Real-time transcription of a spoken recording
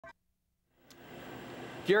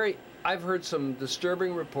Gary, I've heard some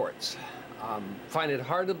disturbing reports. Find it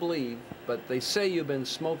hard to believe, but they say you've been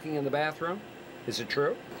smoking in the bathroom. Is it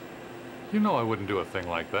true? You know I wouldn't do a thing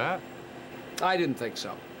like that. I didn't think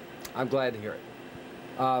so. I'm glad to hear it.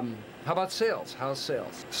 How about sales? How's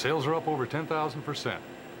sales? Sales are up over 10,000%.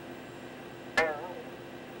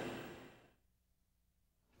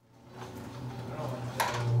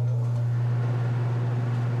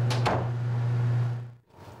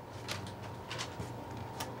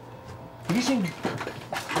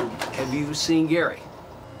 Have you seen Gary?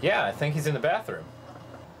 Yeah, I think he's in the bathroom.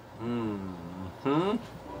 Mm-hmm.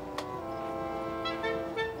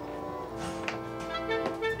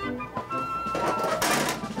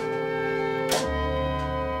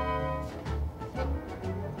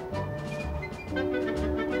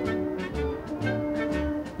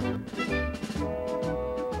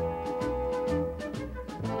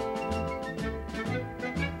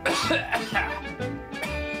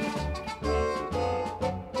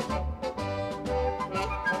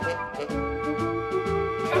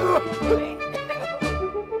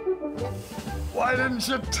 Why didn't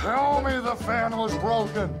you tell me the fan was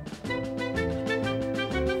broken?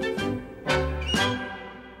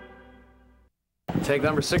 Take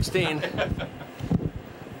number 16.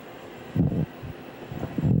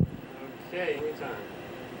 Okay, anytime.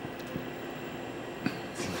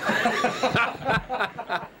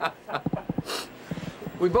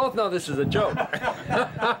 We both know this is a joke.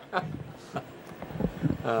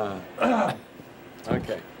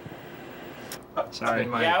 Okay. Sorry.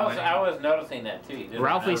 Yeah, I was noticing that too.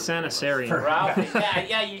 Ralphie Sanitarian. Ralphie,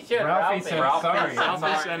 yeah, you should. Ralphie Sanitarian.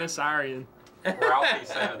 Ralphie Sanitarian. Ralphie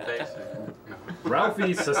Sanitation.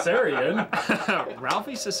 Ralphie Caesarean.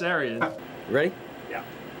 Ralphie Caesarean. Ready? Yeah.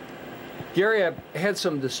 Gary, I've had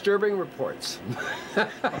some disturbing reports. I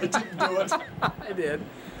didn't do it. I did.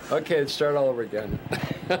 Okay, let's start all over again.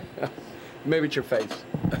 Maybe it's your face.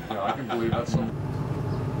 Yeah, I can believe that's some.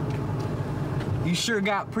 You sure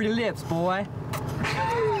got pretty lips, boy.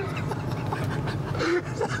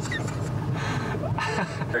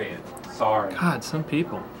 Sorry. God, some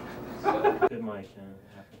people. Good, Mike.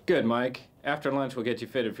 Good, Mike. After lunch, we'll get you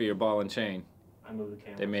fitted for your ball and chain. I moved the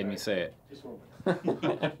camera. They made me say it. Just one.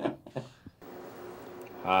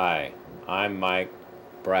 Hi, I'm Mike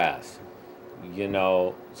Brass. You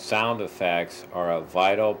know, sound effects are a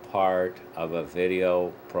vital part of a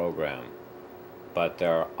video program, but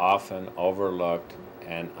they're often overlooked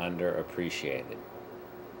and underappreciated.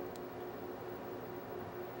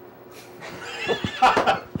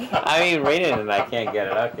 I mean, reading it and I can't get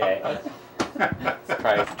it. Okay.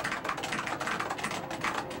 Christ.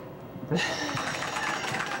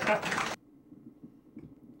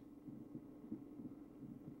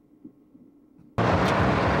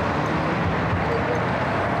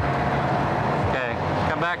 Okay,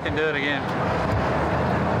 come back and do it again.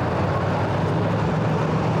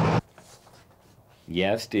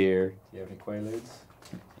 Yes, dear. Do you have any Quaaludes?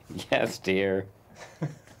 Yes, dear.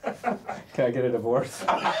 Can I get a divorce?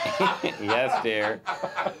 Yes, dear.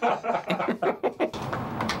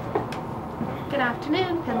 Good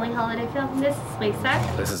afternoon, Finley-Holiday Film. This is Lisa.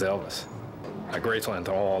 This is Elvis. Graceland,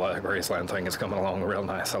 all that Graceland thing is coming along real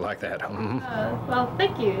nice. I like that. Well,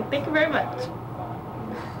 thank you. Thank you very much.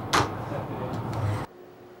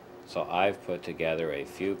 So I've put together a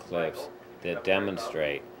few clips that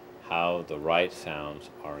demonstrate how the right sounds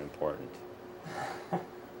are important.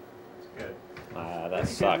 Good. That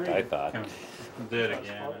sucked, I thought. Do it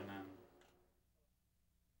again.